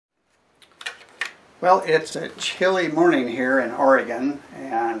Well, it's a chilly morning here in Oregon,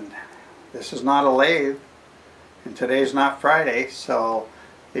 and this is not a lathe, and today's not Friday, so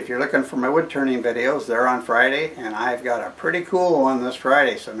if you're looking for my wood turning videos, they're on Friday, and I've got a pretty cool one this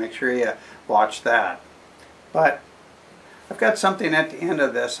Friday, so make sure you watch that. But I've got something at the end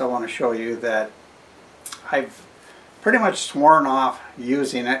of this I want to show you that I've pretty much sworn off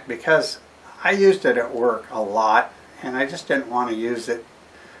using it because I used it at work a lot, and I just didn't want to use it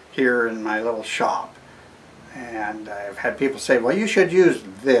here in my little shop. And I've had people say, well, you should use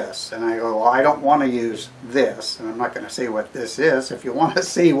this, and I go, well, I don't want to use this, and I'm not going to say what this is. If you want to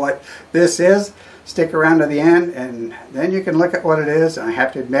see what this is, stick around to the end, and then you can look at what it is. And I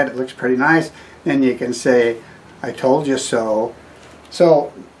have to admit, it looks pretty nice. Then you can say, I told you so.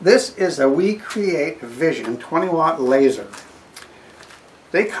 So this is a WeCreat Vision 20-watt laser.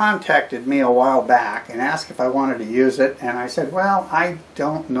 They contacted me a while back and asked if I wanted to use it, and I said, well, I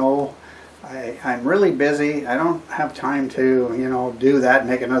don't know. I'm really busy. I don't have time to, do that and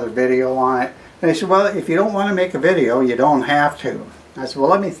make another video on it. And they said, well, if you don't want to make a video, you don't have to. I said, well,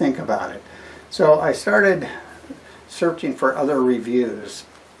 let me think about it. So I started searching for other reviews.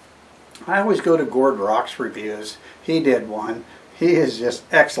 I always go to Gord Rock's reviews. He did one. He is just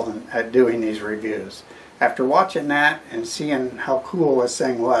excellent at doing these reviews. After watching that and seeing how cool this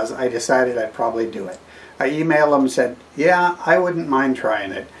thing was, I decided I'd probably do it. I emailed him and said, yeah, I wouldn't mind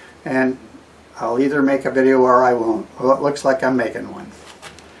trying it. And I'll either make a video or I won't. Well, it looks like I'm making one.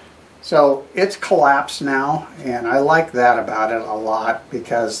 So it's collapsed now, and I like that about it a lot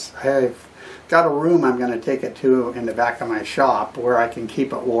because I've got a room I'm going to take it to in the back of my shop where I can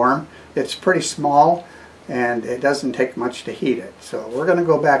keep it warm. It's pretty small, and it doesn't take much to heat it. So we're going to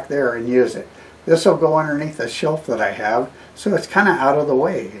go back there and use it. This will go underneath a shelf that I have, so it's kind of out of the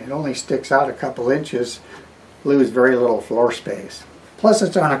way. It only sticks out a couple inches, lose very little floor space. Plus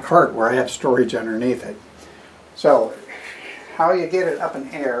it's on a cart where I have storage underneath it. So how you get it up in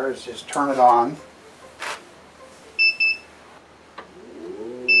air is just turn it on.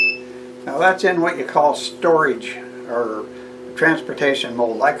 Now that's in what you call storage or transportation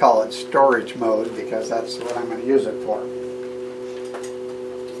mode. I call it storage mode because that's what I'm going to use it for.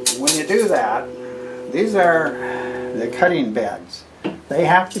 When you do that, these are the cutting beds. They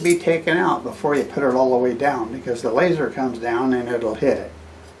have to be taken out before you put it all the way down because the laser comes down and it'll hit it.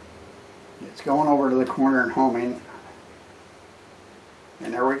 It's going over to the corner and homing.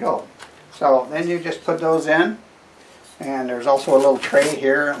 And there we go. So then you just put those in. And there's also a little tray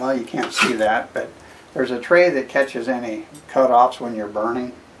here. Well, you can't see that, but there's a tray that catches any cut-offs when you're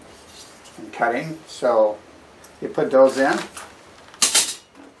burning and cutting. So you put those in.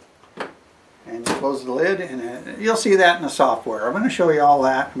 And you close the lid, and you'll see that in the software. I'm going to show you all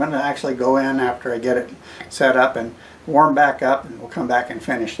that. I'm going to actually go in after I get it set up and warm back up, and we'll come back and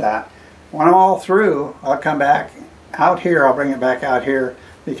finish that. When I'm all through, I'll come back out here. I'll bring it back out here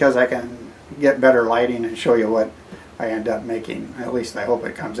because I can get better lighting and show you what I end up making. At least I hope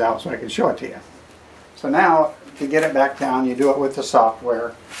it comes out so I can show it to you. So now, to get it back down, you do it with the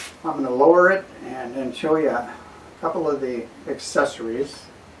software. I'm going to lower it and then show you a couple of the accessories.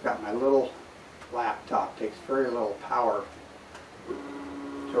 Got my little laptop, takes very little power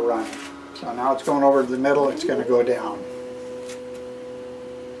to run it. So now it's going over to the middle, it's going to go down.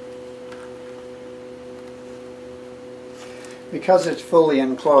 Because it's fully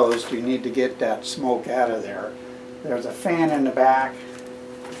enclosed, you need to get that smoke out of there. There's a fan in the back.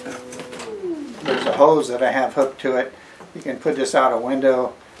 There's a hose that I have hooked to it. You can put this out a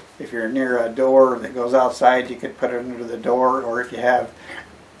window. If you're near a door that goes outside, you could put it under the door, or if you have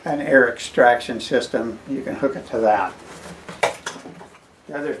an air extraction system, you can hook it to that.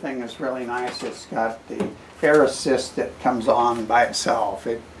 The other thing that's really nice, it's got the air assist that comes on by itself.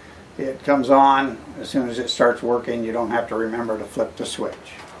 It comes on as soon as it starts working. You don't have to remember to flip the switch.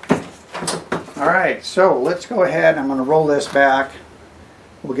 Alright, so let's go ahead. I'm going to roll this back.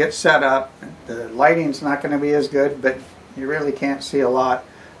 We'll get set up. The lighting's not going to be as good, but you really can't see a lot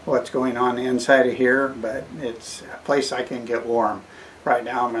what's going on inside of here, but it's a place I can get warm. Right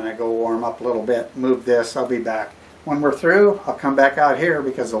now I'm going to go warm up a little bit, move this, I'll be back. When we're through, I'll come back out here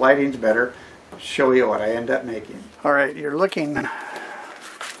because the lighting's better, show you what I end up making. Alright, you're looking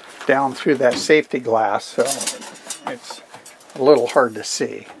down through that safety glass, so it's a little hard to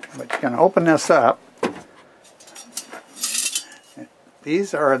see. But you're going to open this up.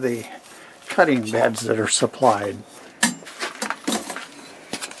 These are the cutting beds that are supplied.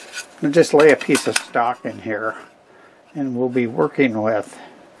 I'll just lay a piece of stock in here. And we'll be working with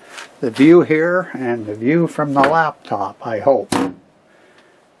the view here and the view from the laptop, I hope.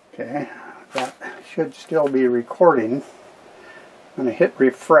 Okay, that should still be recording. I'm going to hit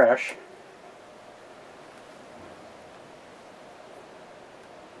refresh.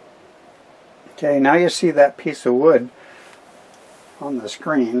 Okay, now you see that piece of wood on the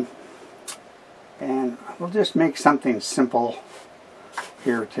screen, and we'll just make something simple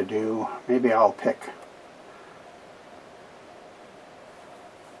here to do. Maybe I'll pick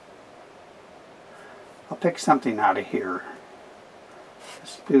something out of here.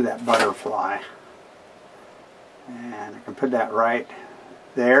 Let's do that butterfly, and I can put that right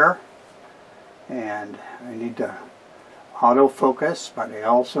there, and I need to autofocus, but I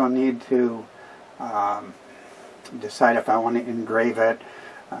also need to decide if I want to engrave it,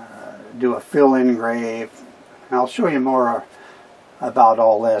 do a fill engrave. And I'll show you more about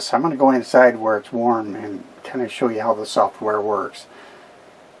all this. I'm going to go inside where it's warm and kind of show you how the software works.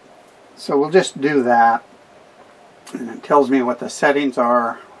 So we'll just do that, and it tells me what the settings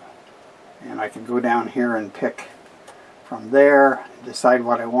are, and I can go down here and pick from there, decide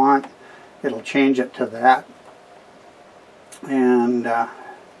what I want. It'll change it to that, and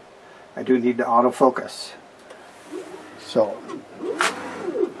I do need to autofocus. So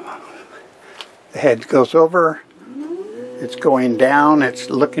the head goes over, it's going down, it's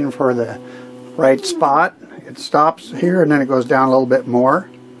looking for the right spot. It stops here and then it goes down a little bit more.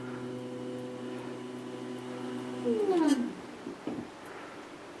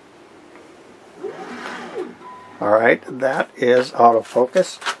 Alright, that is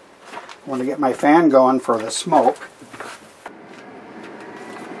autofocus. I want to get my fan going for the smoke.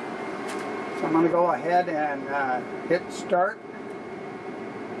 So I'm going to go ahead and hit start.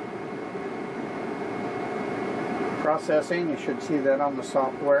 Processing, you should see that on the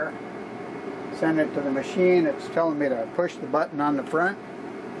software. Send it to the machine. It's telling me to push the button on the front.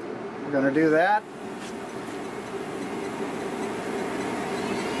 We're going to do that.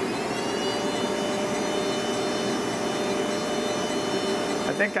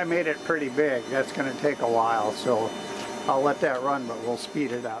 I think I made it pretty big. That's going to take a while, so I'll let that run, but we'll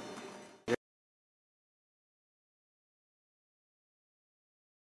speed it up.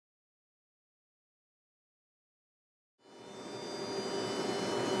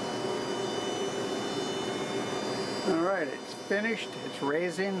 Alright, it's finished, it's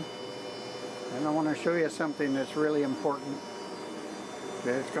raising, and I want to show you something that's really important.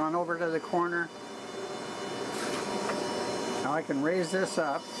 It's gone over to the corner. Now I can raise this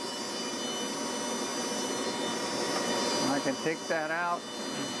up, and I can take that out.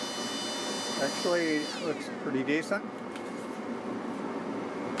 Actually, it looks pretty decent.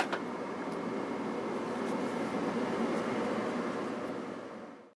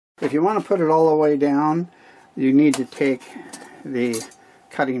 If you want to put it all the way down, you need to take the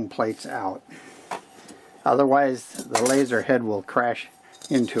cutting plates out. Otherwise, the laser head will crash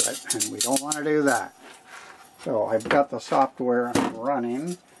into it, and we don't want to do that. So I've got the software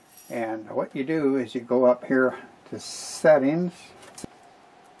running, and what you do is you go up here to settings.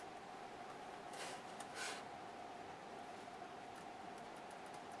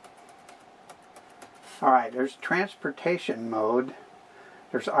 Alright, there's transportation mode.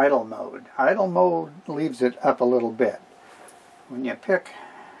 There's idle mode. Idle mode leaves it up a little bit. When you pick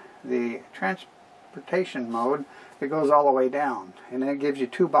the transportation mode, it goes all the way down, and it gives you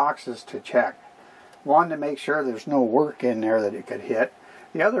two boxes to check. One, to make sure there's no work in there that it could hit.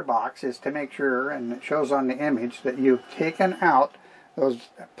 The other box is to make sure, and it shows on the image, that you've taken out those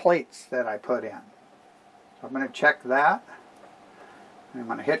plates that I put in. So I'm going to check that. I'm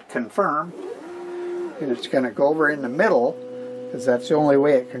going to hit confirm, and it's going to go over in the middle, because that's the only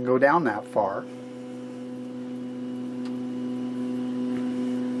way it can go down that far.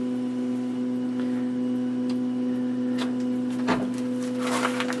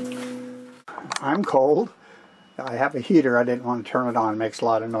 I'm cold. I have a heater. I didn't want to turn it on. It makes a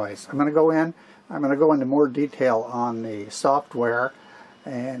lot of noise. I'm going to go in. I'm going to go into more detail on the software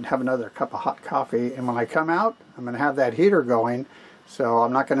and have another cup of hot coffee. And when I come out, I'm going to have that heater going. So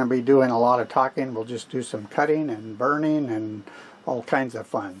I'm not going to be doing a lot of talking. We'll just do some cutting and burning and all kinds of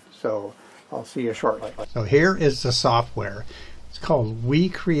fun. So I'll see you shortly. So here is the software. It's called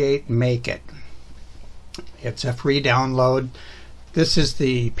WeCreat Make It. It's a free download. This is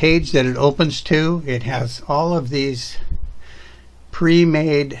the page that it opens to. It has all of these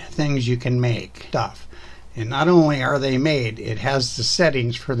pre-made things you can make stuff. And not only are they made, it has the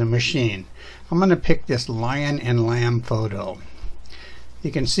settings for the machine. I'm going to pick this lion and lamb photo.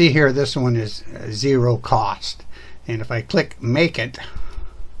 You can see here this one is zero cost. And if I click Make It,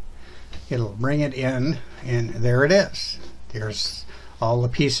 it'll bring it in, and there it is. There's all the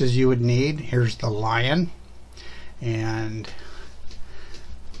pieces you would need. Here's the lion, and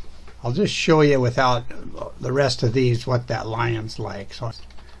I'll just show you without the rest of these what that lion's like. So I'm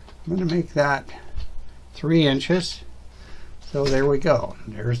going to make that 3 inches. So there we go.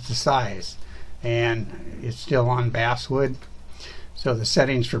 There's the size. and it's still on basswood. So the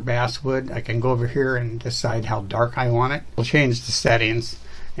settings for basswood, I can go over here and decide how dark I want it. We'll change the settings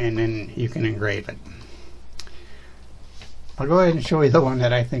and then you can engrave it. I'll go ahead and show you the one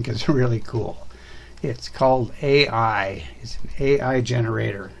that I think is really cool. It's called AI. It's an AI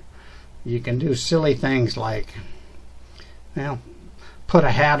generator. You can do silly things like, well, put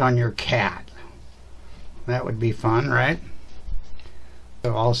a hat on your cat. That would be fun, right?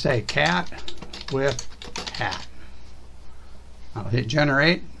 So I'll say cat with hat. I'll hit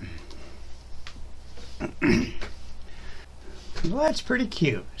generate. Well, that's pretty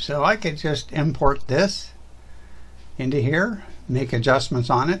cute. So I could just import this into here, make adjustments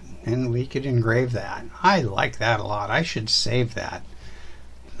on it, and we could engrave that. I like that a lot. I should save that.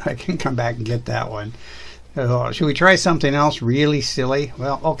 I can come back and get that one. So, should we try something else really silly?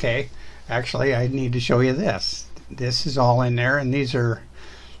 Well, okay. Actually, I need to show you this. This is all in there, and these are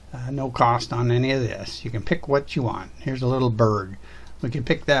no cost on any of this. You can pick what you want. Here's a little bird. We can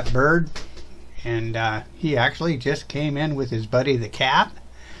pick that bird, and he actually just came in with his buddy the cat,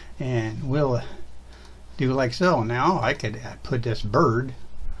 and we'll do like so. Now I could put this bird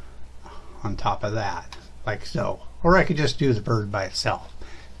on top of that, like so. Or I could just do the bird by itself.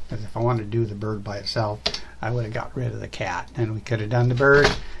 Because if I wanted to do the bird by itself, I would have got rid of the cat. And we could have done the bird.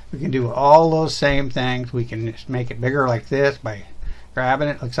 We can do all those same things. We can just make it bigger like this by grabbing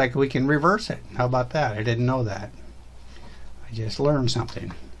it. Looks like we can reverse it. How about that? I didn't know that. I just learned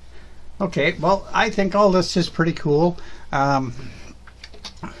something. Okay, well, I think all this is pretty cool. I'll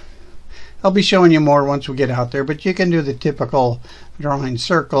be showing you more once we get out there, but you can do the typical drawing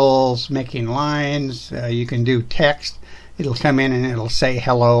circles, making lines. You can do text. It'll come in and it'll say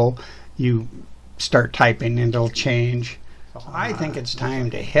hello. You start typing and it'll change. So I think it's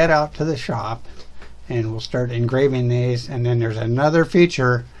time to head out to the shop and we'll start engraving these. And then there's another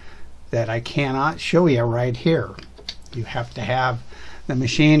feature that I cannot show you right here. You have to have the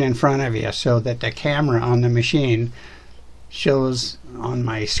machine in front of you so that the camera on the machine shows on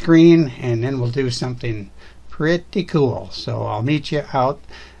my screen, and then we'll do something pretty cool. So I'll meet you out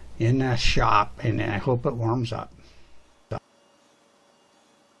in the shop, and I hope it warms up.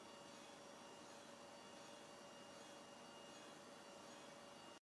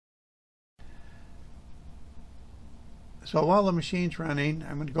 So while the machine's running,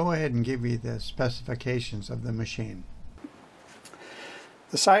 I'm going to go ahead and give you the specifications of the machine.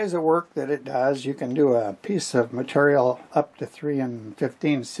 The size of work that it does, you can do a piece of material up to 3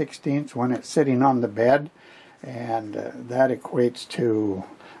 15/16 when it's sitting on the bed, and that equates to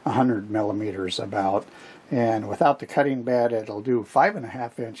 100 millimeters about. And without the cutting bed, it'll do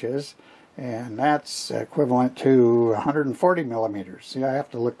 5.5 inches, and that's equivalent to 140 millimeters. See, I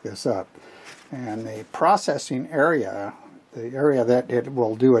have to look this up. And the processing area, the area that it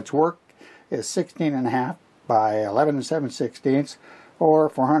will do its work, is 16.5 by 11 7/16, or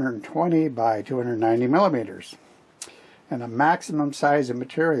 420 by 290 millimeters. And the maximum size of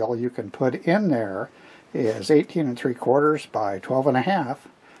material you can put in there is 18 3/4 by 12.5,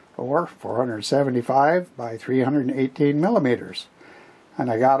 or 475 by 318 millimeters.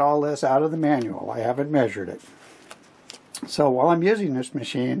 And I got all this out of the manual. I haven't measured it. So while I'm using this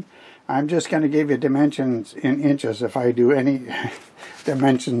machine, I'm just going to give you dimensions in inches if I do any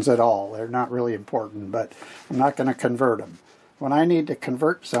dimensions at all. They're not really important, but I'm not going to convert them. When I need to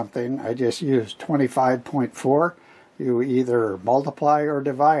convert something, I just use 25.4. You either multiply or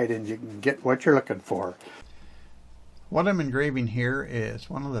divide and you can get what you're looking for. What I'm engraving here is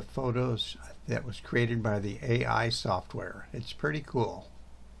one of the photos that was created by the AI software. It's pretty cool.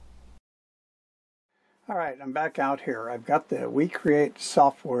 Alright, I'm back out here. I've got the WeCreat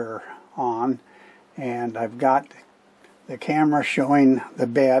software on, and I've got the camera showing the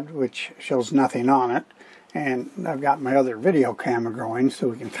bed, which shows nothing on it, and I've got my other video camera going so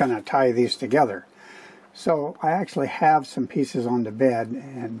we can kind of tie these together. So I actually have some pieces on the bed,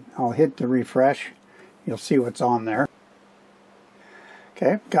 and I'll hit the refresh. You'll see what's on there.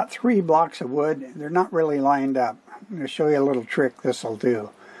 Okay, got 3 blocks of wood. They're not really lined up. I'm going to show you a little trick this will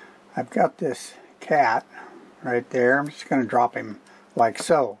do. I've got this cat right there. I'm just going to drop him like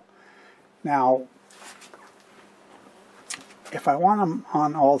so. Now, if I want them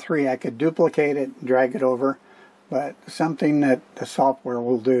on all 3, I could duplicate it and drag it over, but something that the software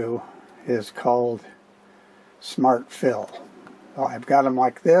will do is called Smart Fill. So I've got them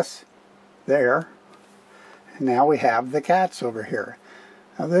like this, there, and now we have the cats over here.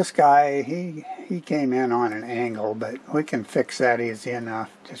 Now this guy, he came in on an angle, but we can fix that easy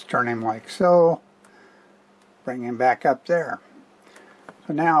enough. Just turn him like so, bring him back up there.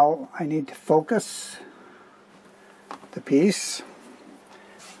 So now I need to focus the piece.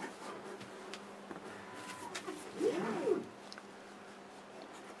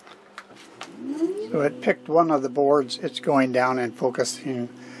 So it picked one of the boards. It's going down and focusing.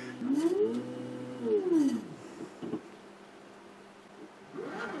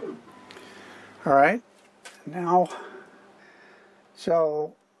 Alright, now,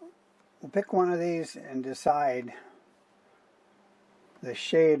 so we'll pick one of these and decide the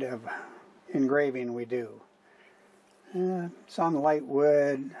shade of engraving we do. It's on light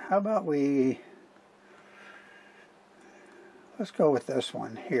wood. How about let's go with this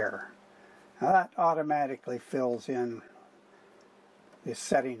one here. Now that automatically fills in the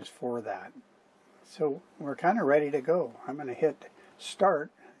settings for that. So we're kind of ready to go. I'm going to hit start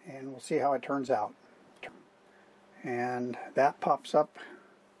and we'll see how it turns out. And that pops up.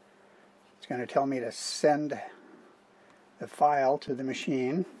 It's going to tell me to send the file to the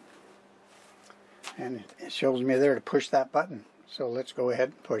machine. And it shows me there to push that button. So let's go ahead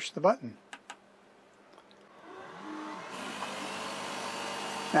and push the button.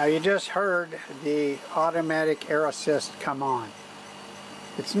 Now you just heard the automatic air assist come on.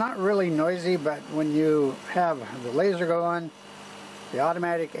 It's not really noisy, but when you have the laser going, the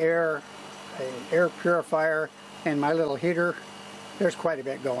automatic air, an air purifier, and my little heater, there's quite a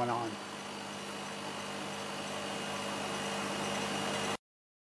bit going on.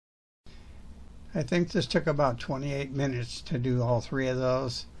 I think this took about 28 minutes to do all three of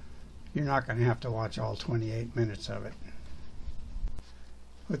those. You're not going to have to watch all 28 minutes of it.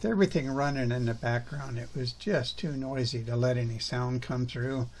 With everything running in the background, it was just too noisy to let any sound come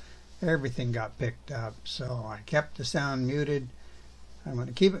through. Everything got picked up, so I kept the sound muted. I'm going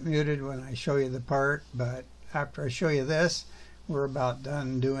to keep it muted when I show you the part, but after I show you this, we're about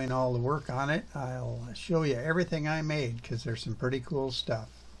done doing all the work on it. I'll show you everything I made because there's some pretty cool stuff.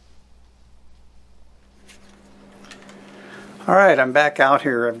 Alright, I'm back out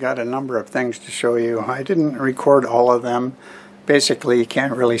here. I've got a number of things to show you. I didn't record all of them. Basically, you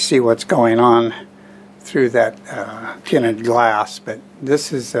can't really see what's going on through that tinted glass, but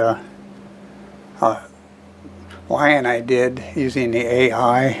this is a lion I did using the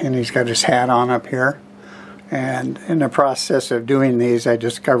AI, and he's got his hat on up here. And in the process of doing these, I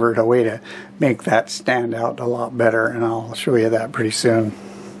discovered a way to make that stand out a lot better, and I'll show you that pretty soon.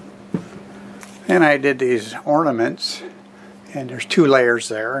 And I did these ornaments, and there's two layers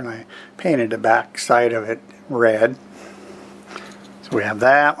there, and I painted the back side of it red. So we have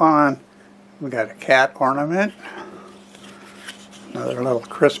that one. We got a cat ornament, another little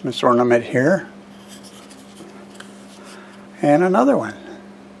Christmas ornament here, and another one.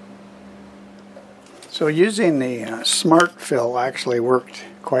 So using the Smart Fill actually worked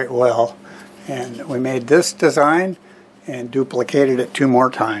quite well, and we made this design and duplicated it 2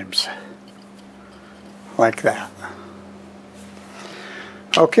 more times like that.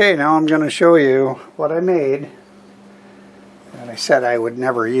 Okay, now I'm going to show you what I made that I said I would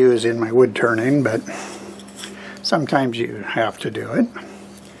never use in my wood turning, but sometimes you have to do it.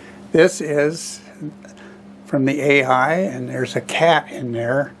 This is from the AI, and there's a cat in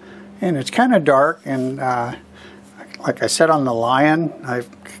there, and it's kind of dark, and like I said on the lion, I've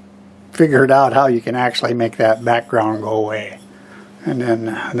figured out how you can actually make that background go away. And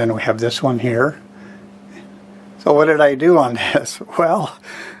then we have this one here. So what did I do on this? Well,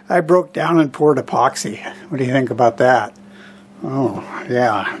 I broke down and poured epoxy. What do you think about that? Oh,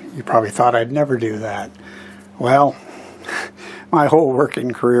 yeah, you probably thought I'd never do that. Well, my whole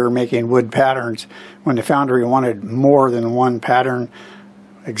working career making wood patterns, when the foundry wanted more than one pattern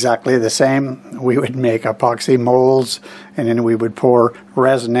exactly the same, we would make epoxy molds, and then we would pour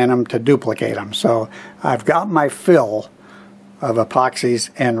resin in them to duplicate them. So I've got my fill of epoxies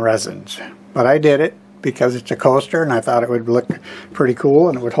and resins. But I did it because it's a coaster, and I thought it would look pretty cool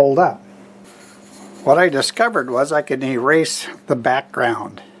and it would hold up. What I discovered was I could erase the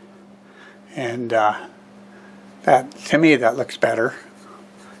background, and that, to me, that looks better.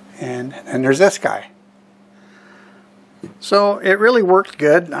 And there's this guy. So it really worked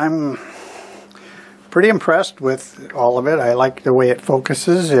good. I'm pretty impressed with all of it. I like the way it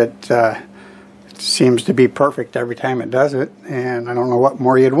focuses. It seems to be perfect every time it does it, and I don't know what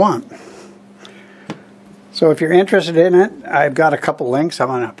more you'd want. So if you're interested in it, I've got a couple links. I'm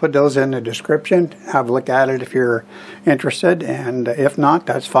going to put those in the description. Have a look at it if you're interested, and if not,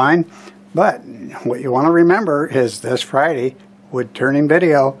 that's fine. But what you want to remember is this Friday, wood turning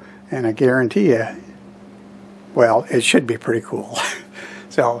video, and I guarantee you, well, it should be pretty cool.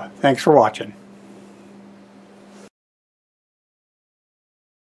 So thanks for watching.